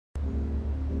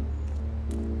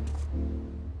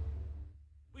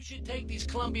We should take these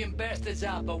Colombian bastards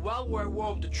out, but while we're at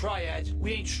war with the triads,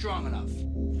 we ain't strong enough.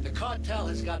 The cartel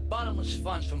has got bottomless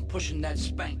funds from pushing that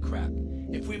spank crap.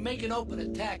 If we make an open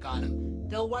attack on them,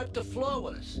 they'll wipe the floor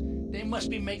with us. They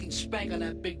must be making spank on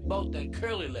that big boat that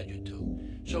Curly led you to.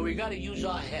 So we gotta use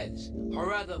our heads. Or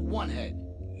rather, one head.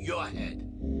 Your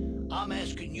head. I'm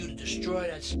asking you to destroy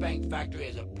that spank factory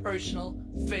as a personal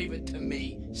favor to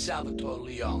me, Salvatore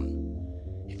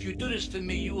Leone. If you do this for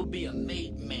me, you will be a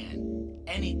made man.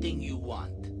 Anything you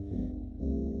want.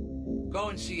 Go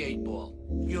and see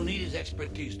 8-Ball. You'll need his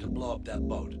expertise to blow up that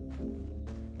boat.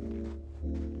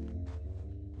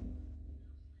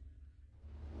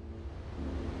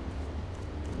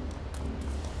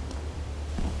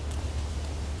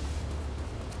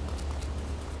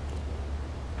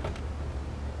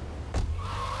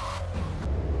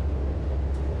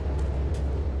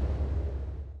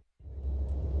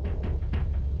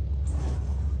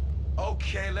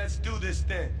 Okay, let's do this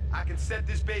then. I can set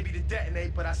this baby to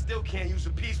detonate, but I still can't use a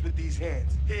piece with these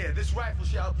hands. Here, this rifle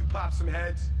should help you pop some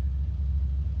heads.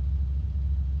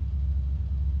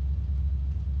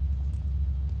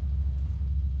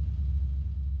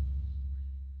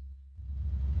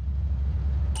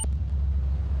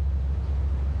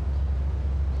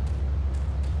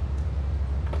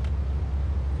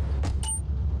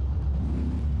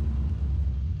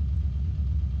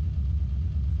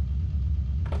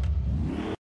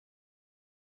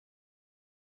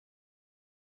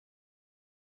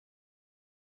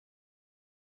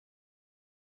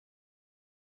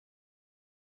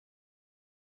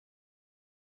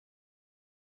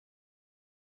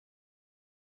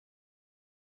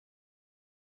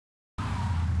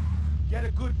 Get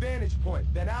a good vantage point,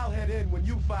 then I'll head in when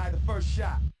you fire the first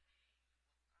shot.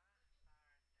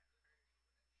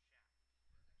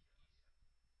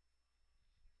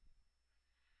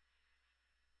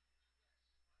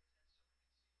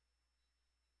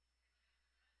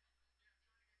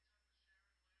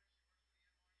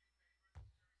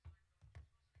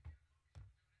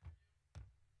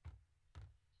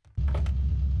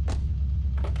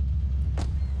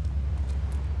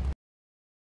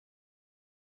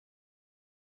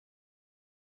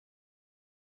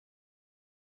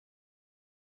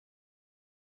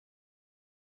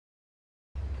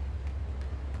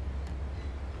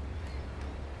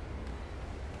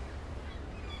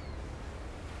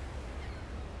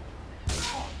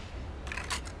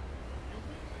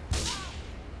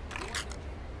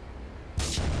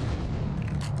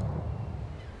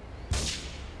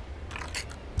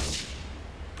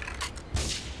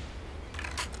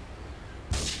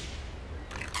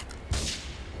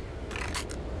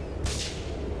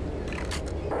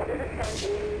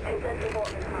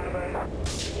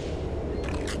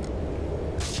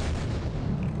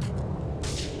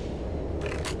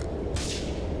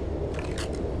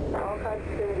 All kinds of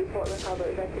facility report recovered.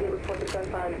 Investigate report the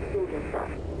gunfire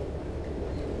explosion.